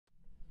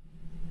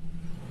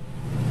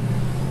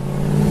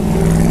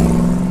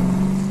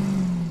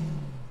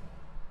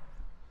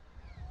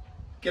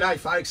G'day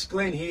folks,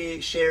 Glenn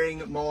here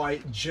sharing my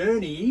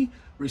journey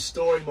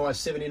restoring my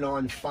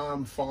 79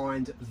 Farm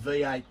Find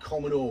V8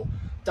 Commodore.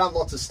 Done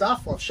lots of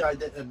stuff, I've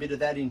showed a bit of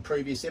that in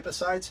previous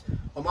episodes.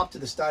 I'm up to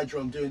the stage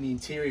where I'm doing the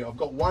interior. I've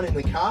got one in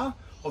the car,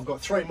 I've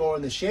got 3 more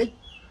in the shed.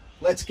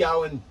 Let's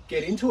go and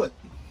get into it.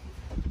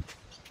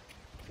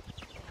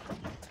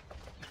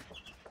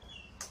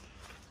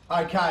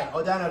 Okay, I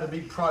don't have a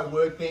big pro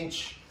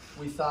workbench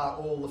with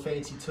all the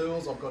fancy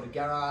tools. I've got a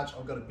garage,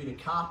 I've got a bit of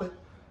carpet,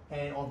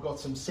 and I've got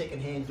some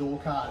second-hand door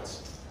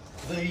cards.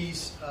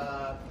 These,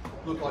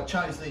 look, I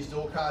chose these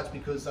door cards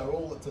because they're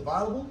all that's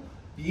available.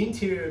 The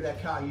interior of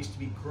that car used to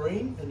be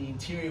green and the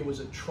interior was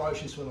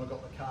atrocious when I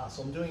got the car,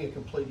 so I'm doing a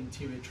complete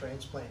interior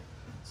transplant.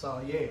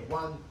 So yeah,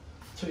 1,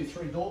 2,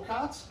 3 door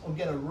cards. I'm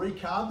going to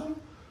recard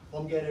them.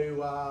 I'm going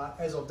to,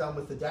 as I've done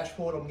with the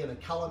dashboard, I'm going to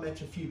colour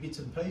match a few bits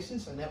and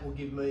pieces, and that will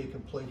give me a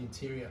complete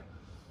interior.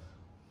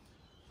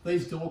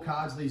 These door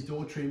cards, these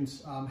door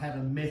trims have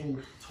a metal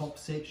top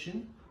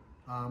section,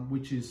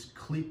 which is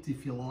clipped,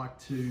 if you like,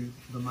 to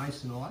the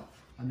masonite,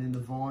 and then the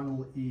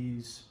vinyl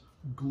is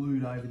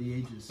glued over the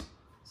edges.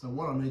 So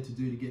what I need to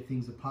do to get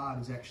things apart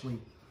is actually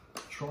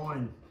try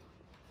and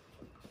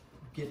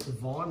get the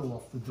vinyl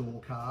off the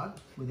door card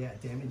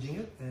without damaging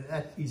it, and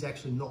that is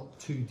actually not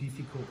too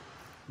difficult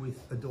with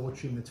a door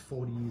trim that's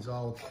 40 years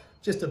old.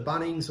 Just a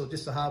Bunnings or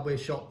just a hardware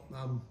shop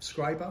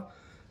scraper.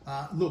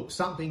 Look,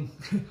 something,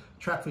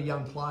 trap for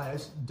young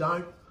players,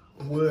 don't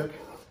work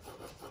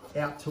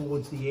out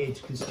towards the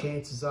edge because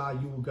chances are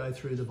you will go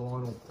through the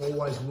vinyl.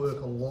 Always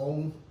work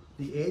along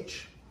the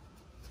edge,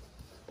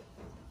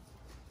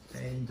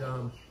 and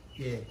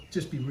yeah,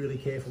 just be really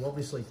careful.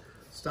 Obviously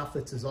stuff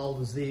that's as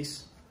old as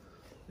this,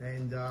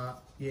 and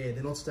yeah,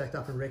 they're not stacked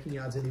up in wrecking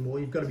yards anymore.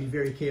 You've got to be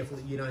very careful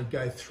that you don't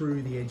go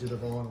through the edge of the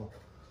vinyl.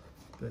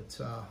 But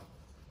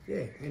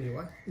yeah,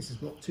 anyway, this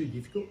is not too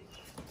difficult,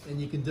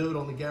 and you can do it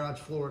on the garage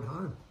floor at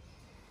home.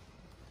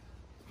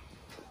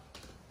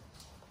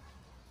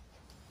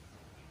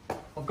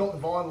 I've got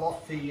the vinyl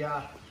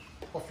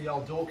off the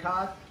old door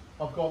card.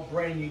 I've got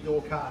brand new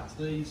door cards.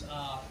 These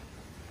are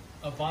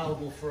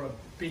available for a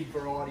big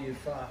variety of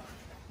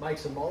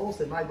makes and models.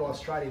 They're made by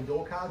Australian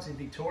Door Cards in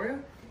Victoria.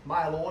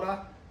 Mail order,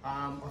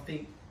 I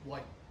think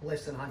like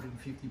less than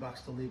 150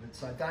 bucks delivered.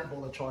 So don't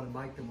bother trying to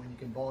make them when you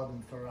can buy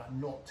them for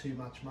not too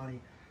much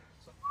money.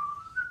 So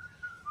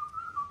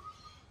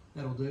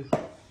that'll do.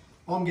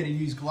 I'm going to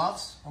use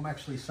gloves. I'm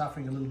actually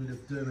suffering a little bit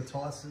of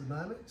dermatitis at the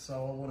moment, so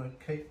I want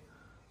to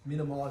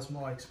minimise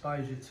my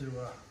exposure to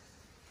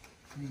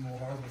any more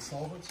horrible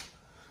solvents.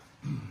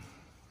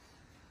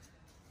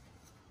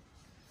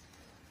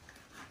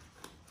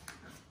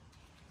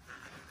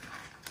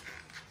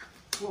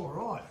 All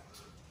right.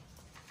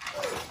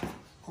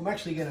 I'm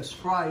actually going to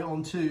spray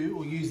onto,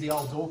 or use the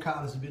old door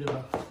card as a bit of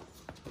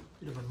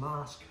a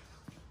mask,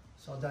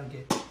 so I don't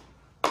get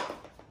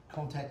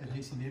contact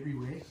adhesive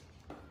everywhere.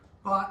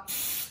 But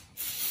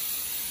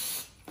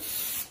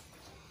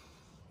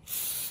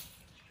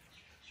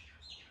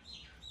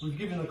we've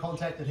given the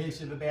contact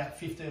adhesive about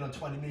 15 or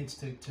 20 minutes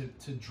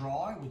to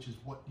dry, which is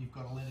what you've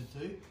got to let it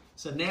do.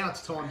 So now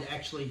it's time to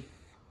actually,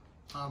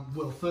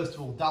 well, first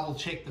of all, double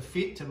check the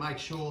fit to make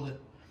sure that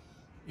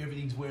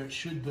everything's where it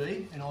should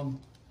be, and I'm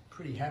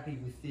pretty happy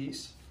with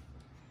this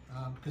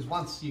because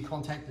once your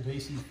contact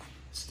adhesive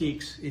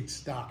sticks, it's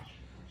stuck.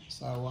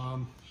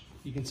 So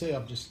you can see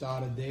I've just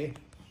started there.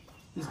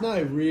 There's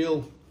no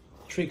real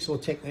tricks or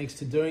techniques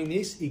to doing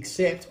this,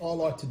 except I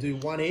like to do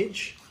one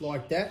edge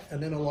like that,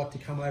 and then I like to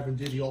come over and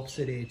do the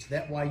opposite edge.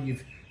 That way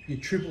you're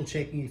triple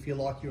checking, if you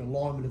like, your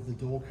alignment of the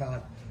door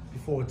card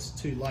before it's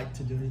too late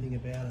to do anything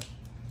about it.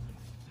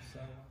 So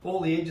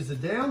all the edges are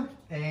down,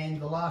 and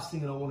the last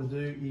thing that I want to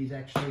do is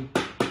actually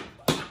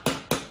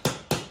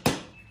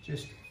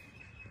just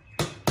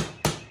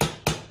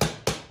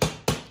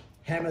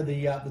hammer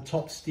the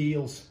top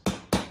steels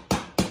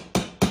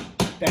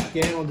back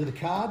down onto the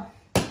card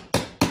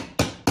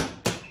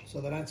so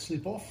they don't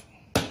slip off.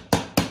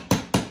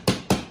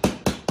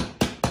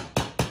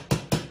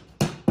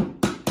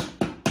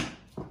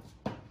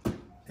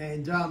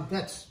 And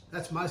that's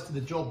most of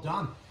the job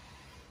done.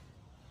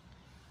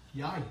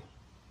 Yay.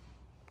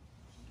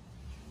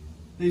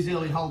 These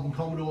early Holden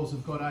Commodores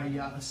have got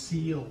a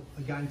seal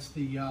against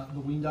the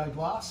window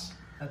glass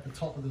at the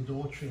top of the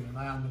door trim, and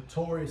they are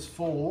notorious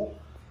for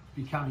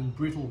becoming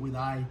brittle with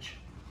age.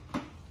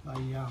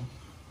 They, yeah,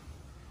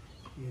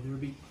 they're a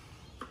bit,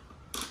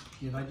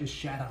 yeah, they just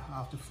shatter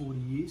after 40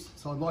 years.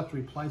 So I'd like to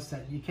replace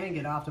that. You can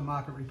get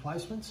aftermarket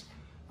replacements.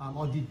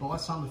 I did buy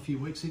some a few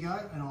weeks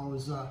ago, and I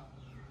was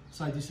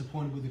so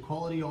disappointed with the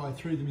quality, I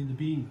threw them in the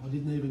bin. I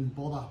didn't even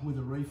bother with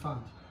a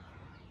refund.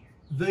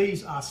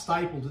 These are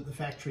stapled at the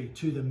factory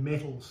to the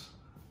metals.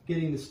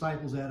 Getting the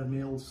staples out of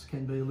metals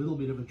can be a little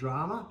bit of a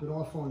drama, but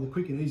I find the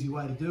quick and easy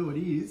way to do it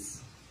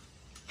is,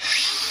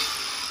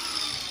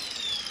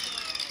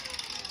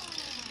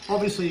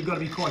 obviously you've got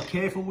to be quite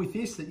careful with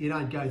this that you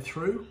don't go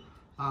through.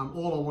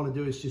 All I want to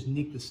do is just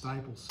nick the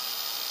staples.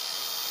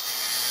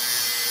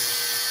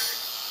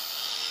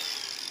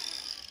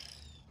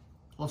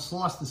 I've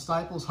sliced the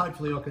staples.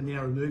 Hopefully I can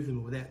now remove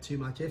them without too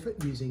much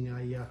effort using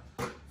a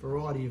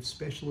variety of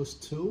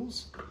specialist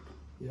tools.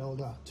 The old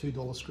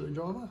 $2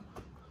 screwdriver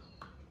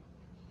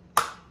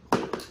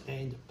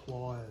and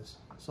pliers.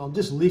 So I'm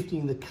just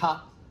lifting the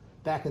cut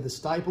back of the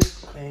staple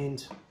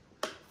and,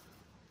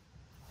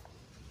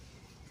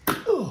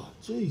 oh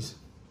geez,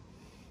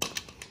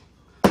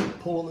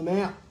 pulling them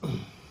out.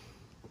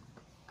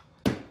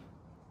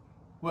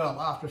 Well,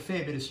 after a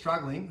fair bit of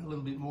struggling, a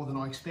little bit more than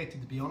I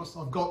expected to be honest,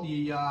 I've got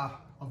the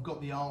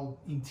old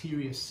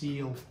interior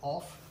seal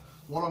off.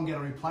 What I'm going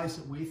to replace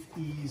it with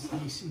is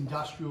this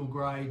industrial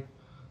grade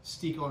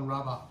stick-on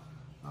rubber.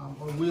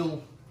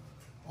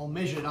 I'll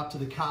measure it up to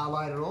the car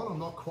later on. I'm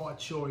not quite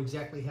sure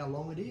exactly how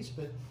long it is,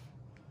 but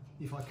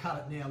if I cut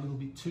it now a little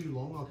bit too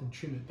long, I can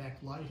trim it back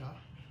later.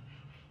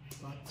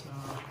 But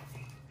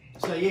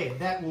so yeah,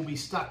 that will be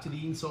stuck to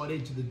the inside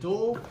edge of the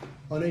door.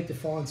 I need to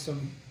find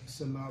some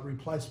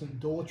replacement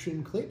door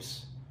trim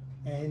clips,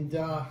 and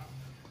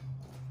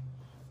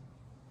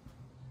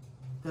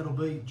that'll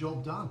be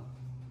job done.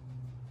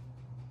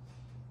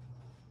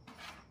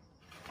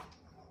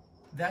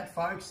 That,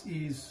 folks,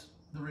 is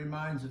the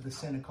remains of the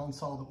centre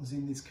console that was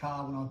in this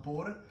car when I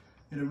bought it.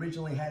 It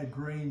originally had a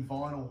green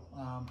vinyl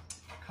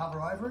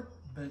cover over it,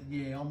 but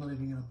yeah, I'm not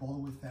even going to bother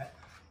with that.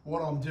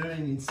 What I'm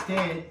doing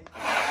instead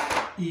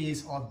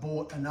is I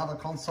bought another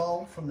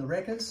console from the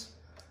wreckers.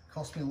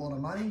 Cost me a lot of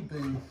money,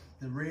 being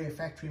the rare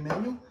factory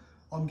manual.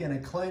 I'm going to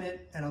clean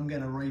it and I'm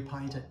going to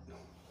repaint it.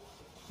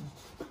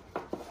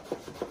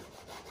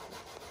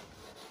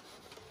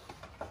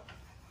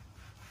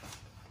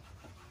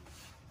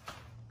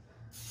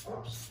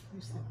 Oops,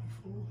 used that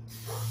before.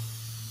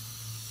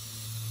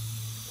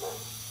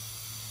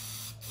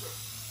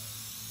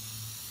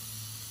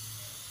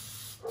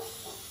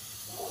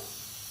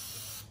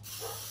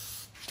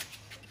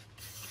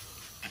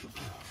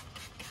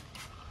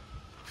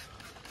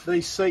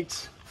 These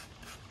seats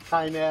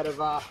came out of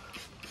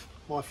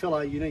my fellow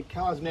Unique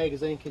Cars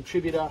magazine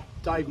contributor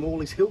Dave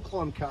Morley's hill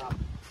climb car.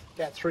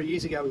 About 3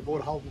 years ago we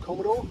bought a Holden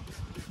Commodore,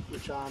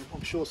 which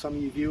I'm sure some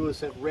of you viewers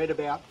have read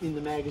about in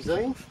the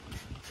magazine.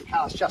 The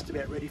car's just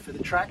about ready for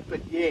the track, but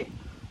yeah,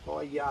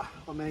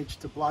 I managed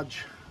to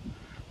bludge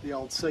the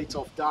old seats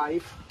off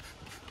Dave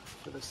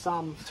for the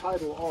sum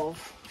total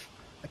of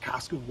a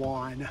cask of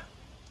wine.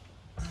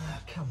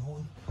 Come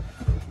on.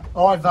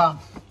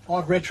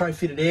 I've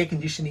retrofitted air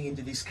conditioning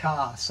into this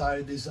car,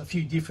 so there's a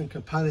few different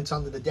components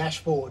under the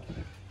dashboard,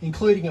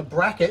 including a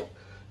bracket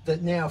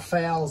that now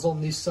fouls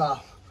on this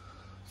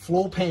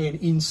floor pan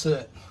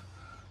insert.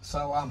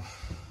 So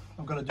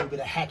I've got to do a bit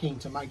of hacking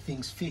to make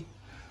things fit.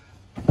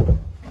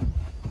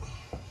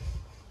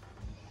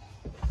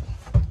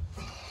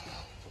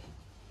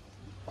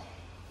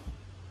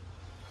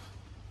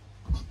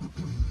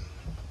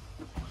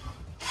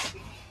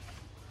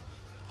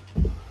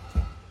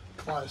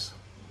 Close,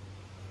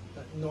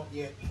 but not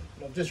yet.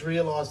 But I've just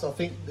realised, I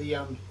think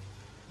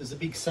there's a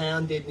big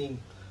sound deadening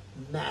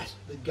mat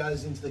that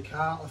goes into the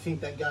car. I think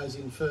that goes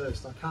in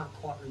first. I can't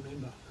quite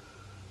remember.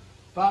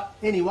 But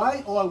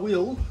anyway, I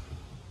will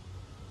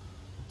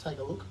take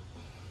a look.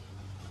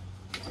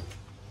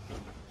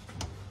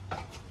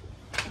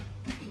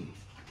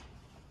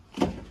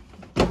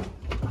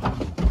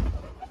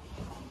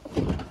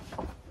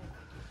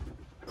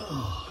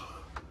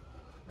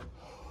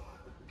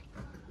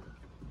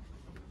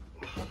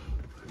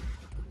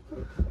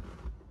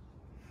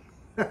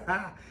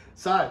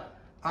 So,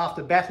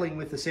 after battling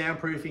with the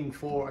soundproofing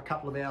for a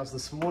couple of hours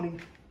this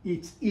morning,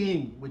 it's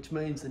in, which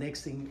means the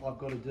next thing I've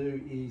got to do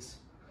is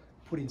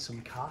put in some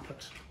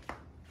carpet.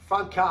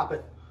 Front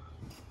carpet,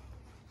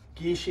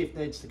 gear shift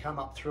needs to come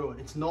up through it.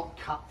 It's not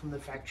cut from the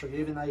factory,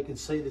 even though you can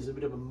see there's a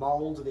bit of a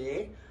mould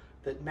there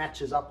that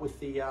matches up with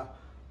the,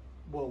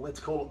 well, let's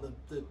call it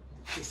the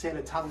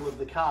centre tunnel of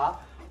the car.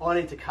 I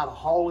need to cut a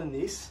hole in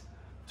this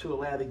to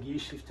allow the gear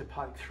shift to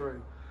poke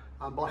through.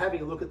 By having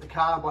a look at the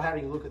car, by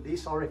having a look at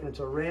this, I reckon it's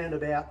around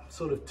about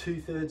sort of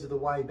 2/3 of the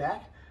way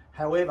back.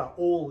 However,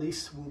 all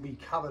this will be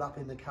covered up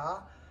in the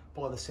car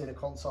by the centre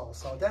console,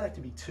 so I don't have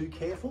to be too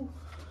careful.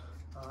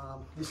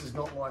 This is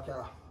not like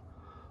a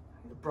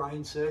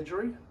brain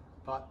surgery,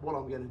 but what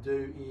I'm going to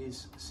do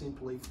is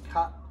simply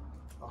cut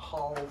a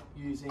hole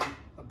using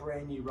a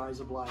brand new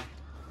razor blade.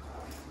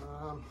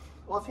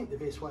 I think the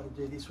best way to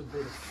do this would be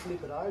to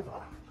flip it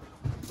over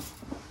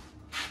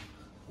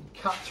and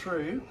cut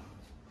through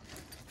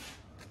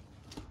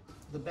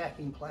the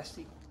backing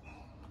plastic.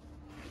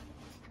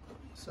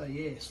 So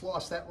yeah,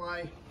 slice that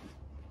way,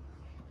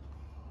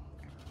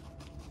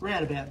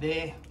 round about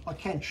there. I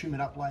can trim it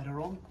up later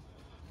on,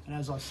 and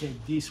as I said,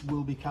 this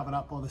will be covered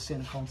up by the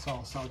centre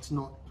console, so it's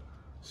not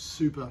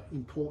super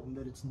important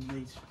that it's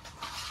neat.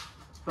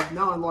 But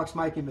no one likes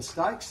making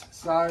mistakes,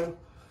 so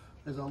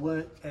as I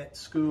learnt at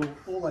school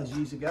all those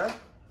years ago,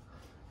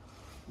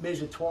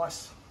 measure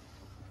twice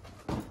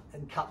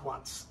and cut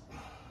once.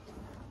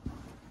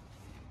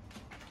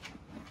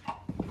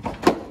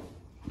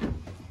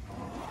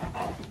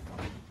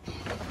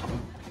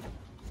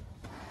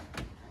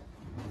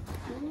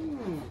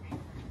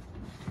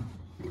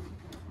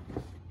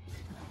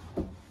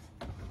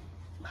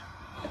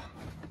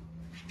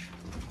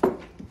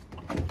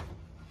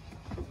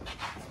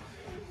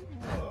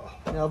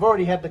 Now I've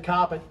already had the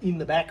carpet in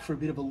the back for a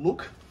bit of a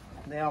look.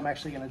 Now I'm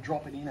actually going to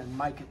drop it in and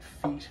make it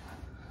fit.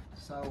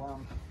 So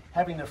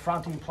having the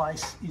front in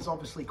place is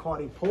obviously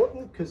quite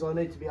important because I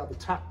need to be able to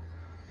tuck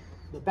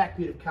the back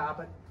bit of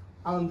carpet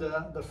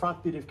under the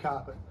front bit of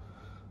carpet.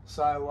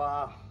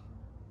 So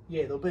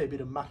yeah, there'll be a bit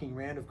of mucking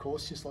around, of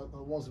course, just like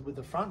there was with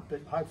the front,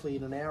 but hopefully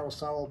in an hour or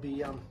so I'll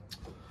be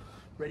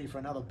ready for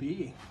another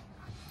beer.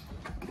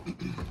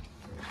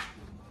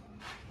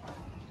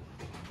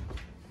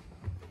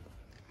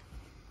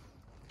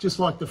 Just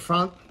like the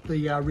front,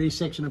 the rear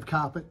section of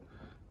carpet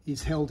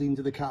is held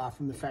into the car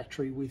from the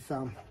factory with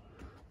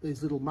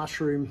these little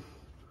mushroom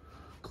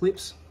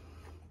clips,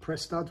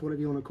 press studs, whatever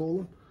you want to call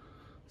them.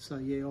 So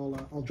yeah,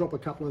 I'll drop a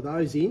couple of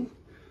those in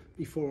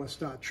before I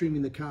start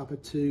trimming the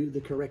carpet to the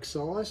correct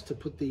size to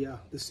put the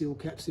seal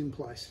caps in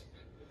place.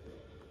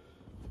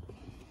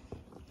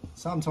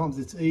 Sometimes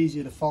it's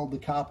easier to fold the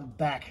carpet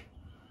back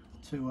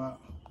to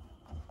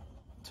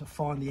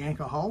find the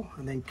anchor hole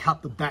and then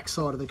cut the back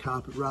side of the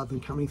carpet rather than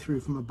coming through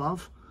from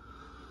above.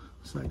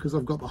 So because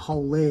I've got the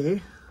hole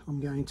there,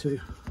 I'm going to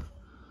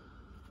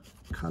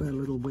cut out a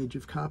little wedge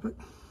of carpet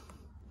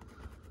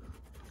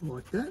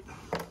like that.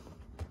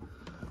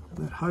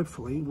 And that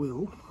hopefully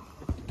will,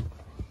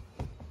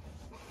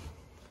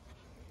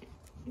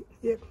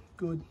 yep,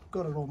 good,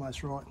 got it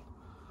almost right.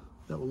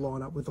 That will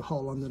line up with the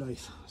hole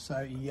underneath.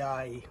 So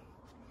yay.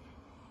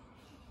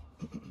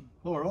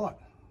 All right,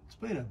 it's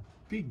been a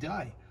big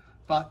day.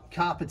 But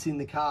carpet's in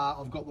the car.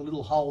 I've got the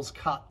little holes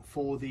cut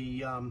for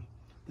the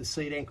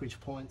seat anchorage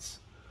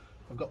points.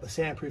 I've got the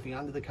soundproofing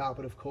under the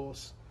carpet, of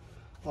course.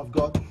 I've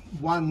got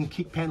one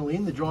kick panel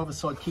in, the driver's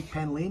side kick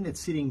panel in.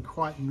 It's sitting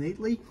quite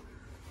neatly,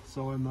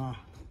 so I'm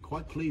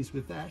quite pleased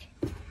with that.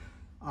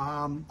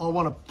 I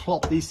want to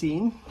plop this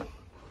in,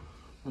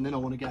 and then I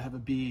want to go have a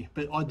beer.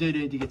 But I do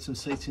need to get some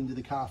seats into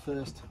the car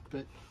first.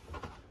 But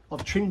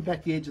I've trimmed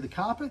back the edge of the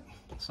carpet,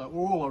 so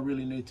all I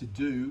really need to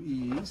do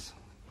is,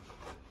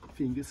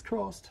 fingers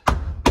crossed,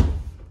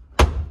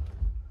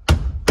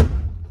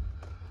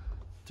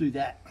 do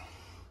that.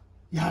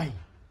 Yay.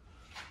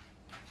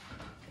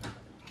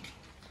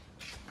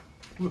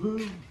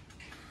 Woohoo.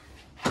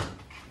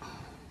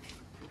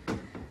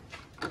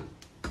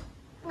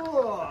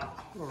 Oh,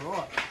 all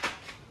right.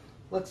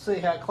 Let's see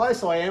how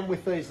close I am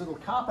with these little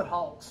carpet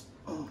holes.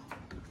 Or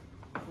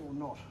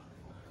not.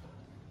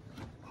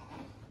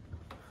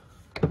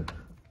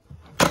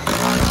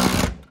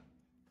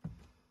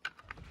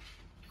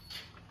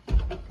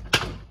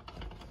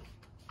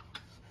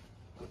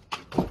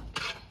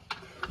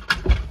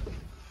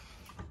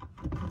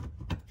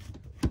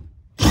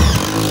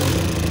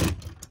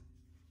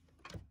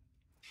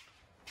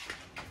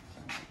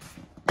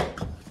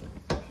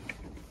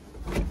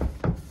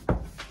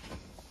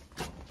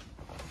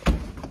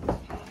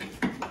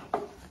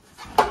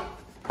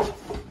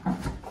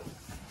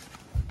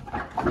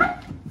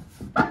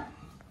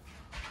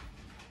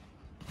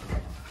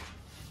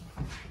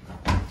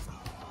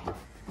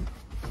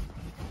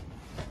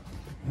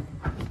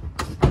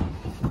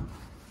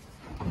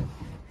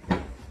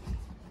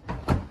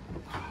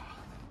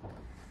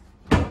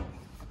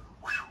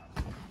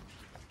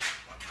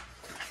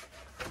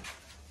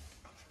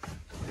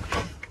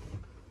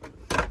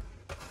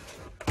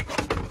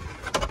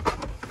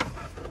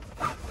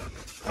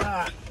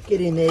 Get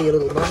in there, you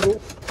little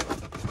mongrel.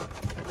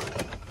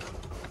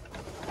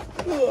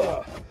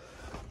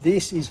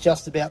 This is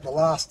just about the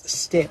last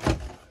step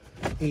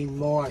in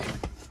my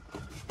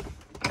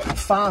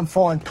Farm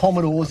Find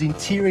Commodore's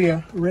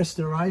interior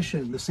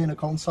restoration, the centre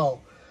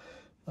console.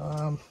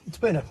 It's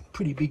been a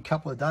pretty big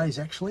couple of days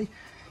actually,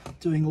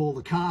 doing all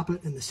the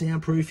carpet and the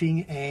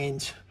soundproofing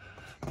and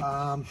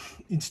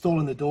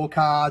installing the door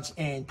cards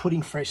and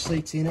putting fresh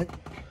seats in it,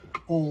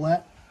 all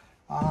that.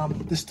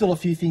 There's still a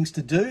few things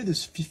to do.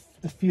 There's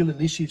a few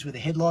little issues with the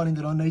headlighting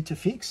that I need to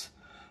fix,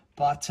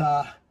 but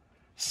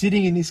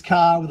sitting in this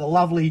car with a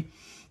lovely,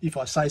 if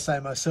I say so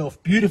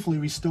myself, beautifully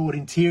restored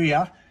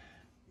interior,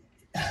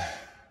 yeah,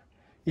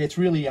 it's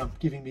really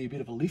giving me a bit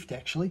of a lift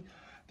actually.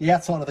 The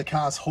outside of the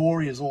car's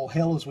hoary as all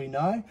hell, as we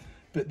know,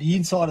 but the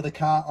inside of the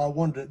car, I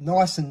wanted it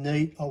nice and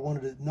neat, I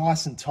wanted it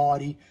nice and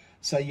tidy,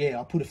 so yeah,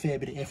 I put a fair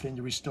bit of effort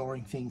into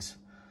restoring things.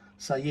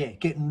 So yeah,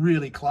 getting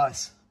really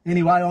close.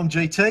 Anyway, I'm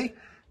GT.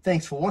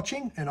 Thanks for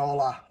watching, and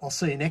I'll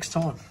see you next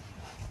time.